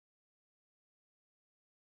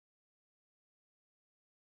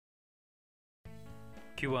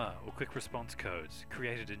QR, or Quick Response Codes,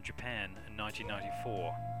 created in Japan in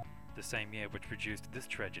 1994, the same year which produced this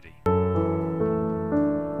tragedy,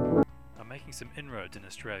 are making some inroads in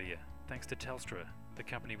Australia thanks to Telstra, the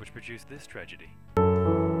company which produced this tragedy. A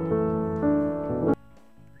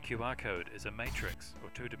QR code is a matrix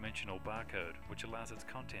or two-dimensional barcode which allows its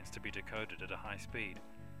contents to be decoded at a high speed.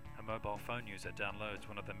 A mobile phone user downloads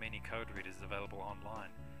one of the many code readers available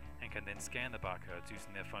online and can then scan the barcodes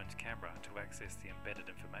using their phone's camera to access the embedded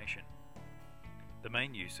information. The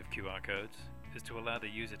main use of QR codes is to allow the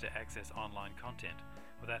user to access online content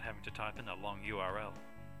without having to type in a long URL.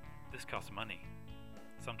 This costs money,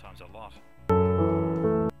 sometimes a lot,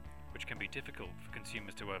 which can be difficult for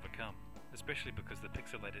consumers to overcome, especially because the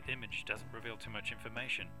pixelated image doesn't reveal too much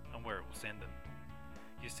information on where it will send them.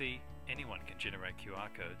 You see, anyone can generate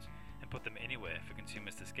QR codes and put them anywhere for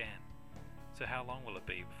consumers to scan. So how long will it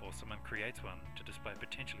be before someone creates one to display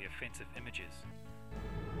potentially offensive images?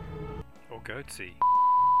 Or goatsy.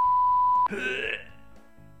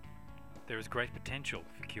 There is great potential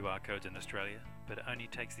for QR codes in Australia, but it only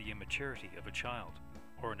takes the immaturity of a child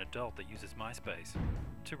or an adult that uses MySpace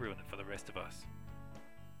to ruin it for the rest of us.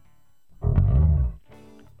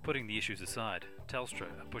 Putting the issues aside, Telstra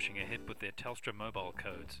are pushing ahead with their Telstra mobile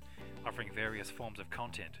codes, offering various forms of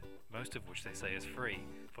content, most of which they say is free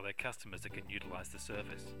for their customers that can utilise the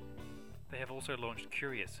service. They have also launched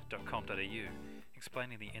curious.com.au,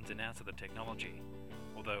 explaining the ins and outs of the technology,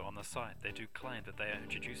 although on the site they do claim that they are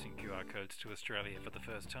introducing QR codes to Australia for the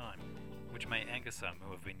first time, which may anger some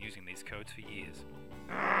who have been using these codes for years.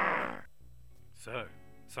 So,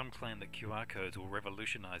 some claim that QR codes will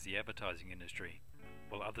revolutionise the advertising industry,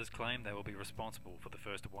 while others claim they will be responsible for the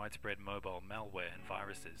first widespread mobile malware and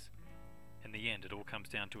viruses. In the end, it all comes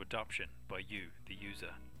down to adoption by you, the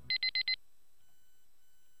user.